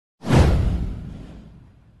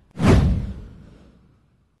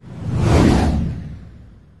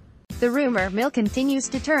The rumor mill continues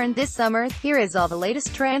to turn this summer. Here is all the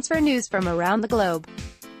latest transfer news from around the globe.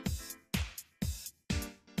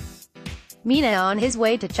 Mina on his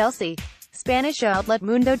way to Chelsea. Spanish Outlet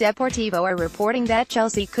Mundo Deportivo are reporting that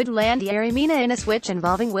Chelsea could land Yerry Mina in a switch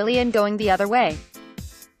involving Willian going the other way.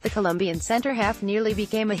 The Colombian centre-half nearly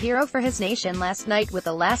became a hero for his nation last night with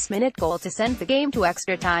a last-minute goal to send the game to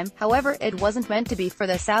extra time. However, it wasn't meant to be for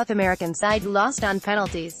the South American side, who lost on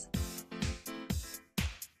penalties.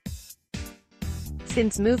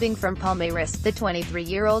 Since moving from Palme, the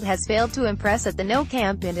 23-year-old has failed to impress at the Nou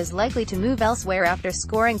Camp and is likely to move elsewhere after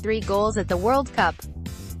scoring 3 goals at the World Cup.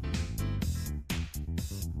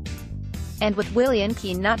 And with Willian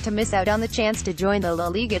keen not to miss out on the chance to join the La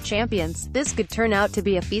Liga champions, this could turn out to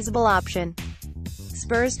be a feasible option.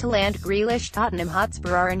 Spurs to land Grealish. Tottenham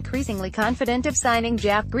Hotspur are increasingly confident of signing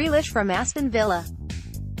Jack Grealish from Aston Villa.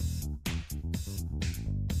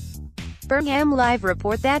 Birmingham Live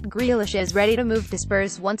report that Grealish is ready to move to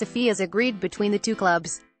Spurs once a fee is agreed between the two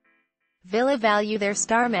clubs. Villa value their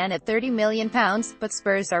star man at £30 million, but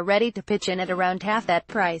Spurs are ready to pitch in at around half that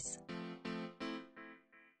price.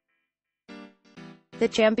 The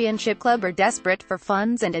Championship club are desperate for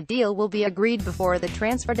funds and a deal will be agreed before the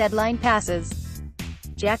transfer deadline passes.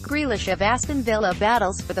 Jack Grealish of Aston Villa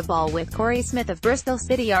battles for the ball with Corey Smith of Bristol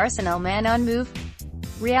City. Arsenal man on move.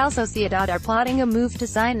 Real Sociedad are plotting a move to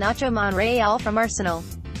sign Nacho Monreal from Arsenal.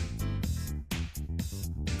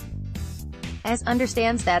 AS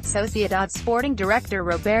understands that Sociedad sporting director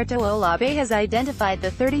Roberto Olabe has identified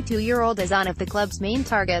the 32-year-old as one of the club's main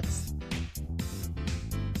targets.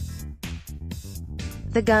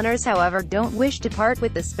 The Gunners, however, don't wish to part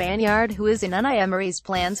with the Spaniard, who is in Unai Emery's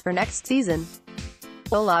plans for next season.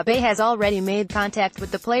 Olabe has already made contact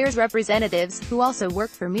with the player's representatives, who also work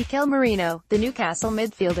for Mikel Merino, the Newcastle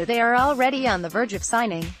midfielder they are already on the verge of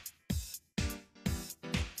signing.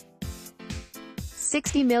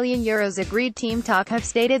 €60 million agreed. Team Talk have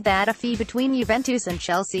stated that a fee between Juventus and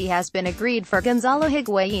Chelsea has been agreed for Gonzalo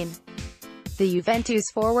Higuain. The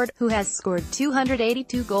Juventus forward, who has scored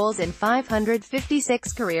 282 goals in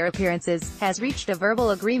 556 career appearances, has reached a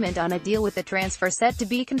verbal agreement on a deal with the transfer set to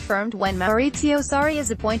be confirmed when Maurizio Sarri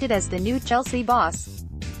is appointed as the new Chelsea boss.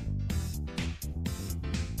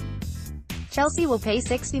 Chelsea will pay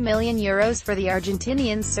 €60 million for the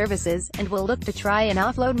Argentinian's services, and will look to try and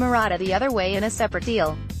offload Morata the other way in a separate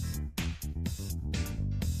deal.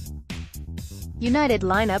 United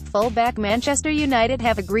lineup. Fullback. Manchester United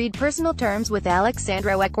have agreed personal terms with Alex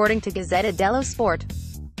Sandro, according to Gazzetta dello Sport.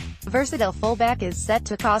 Versatile fullback is set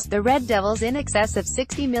to cost the Red Devils in excess of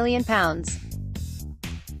 £60 million.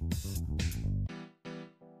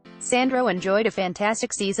 Sandro enjoyed a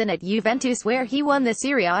fantastic season at Juventus, where he won the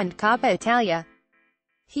Serie A and Coppa Italia.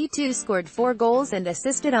 He too scored 4 goals and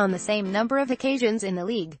assisted on the same number of occasions in the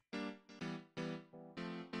league.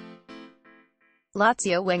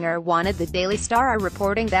 Lazio winger wanted. The Daily Star are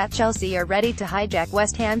reporting that Chelsea are ready to hijack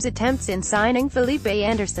West Ham's attempts in signing Felipe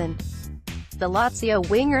Anderson. The Lazio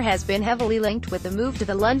winger has been heavily linked with the move to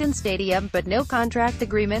the London stadium, but no contract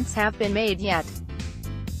agreements have been made yet.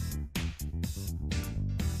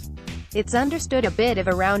 It's understood a bid of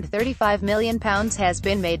around £35 million has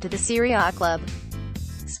been made to the Serie A club.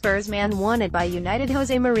 Spurs man wanted by United.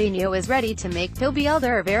 Jose Mourinho is ready to make Toby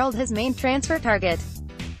Alderweireld his main transfer target.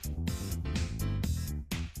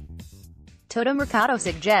 Toto Mercado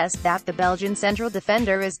suggests that the Belgian central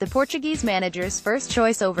defender is the Portuguese manager's first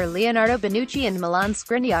choice over Leonardo Bonucci and Milan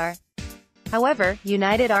Skriniar. However,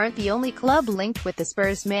 United aren't the only club linked with the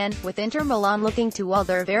Spurs man, with Inter Milan looking to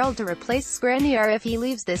Alderweireld to replace Skriniar if he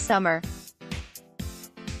leaves this summer.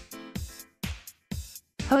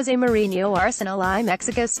 Jose Mourinho. Arsenal.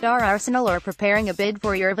 Mexico star. Arsenal are preparing a bid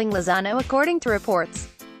for Irving Lozano, according to reports.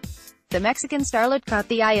 The Mexican starlet caught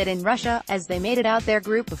the eye in Russia, as they made it out their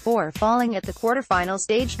group before falling at the quarter-final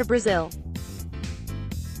stage to Brazil.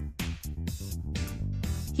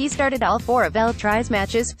 He started all 4 of El Tri's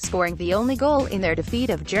matches, scoring the only goal in their defeat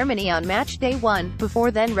of Germany on matchday 1,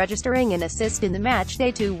 before then registering an assist in the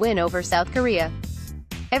matchday 2 win over South Korea.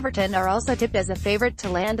 Everton are also tipped as a favourite to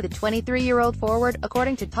land the 23-year-old forward,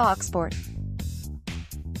 according to TalkSport.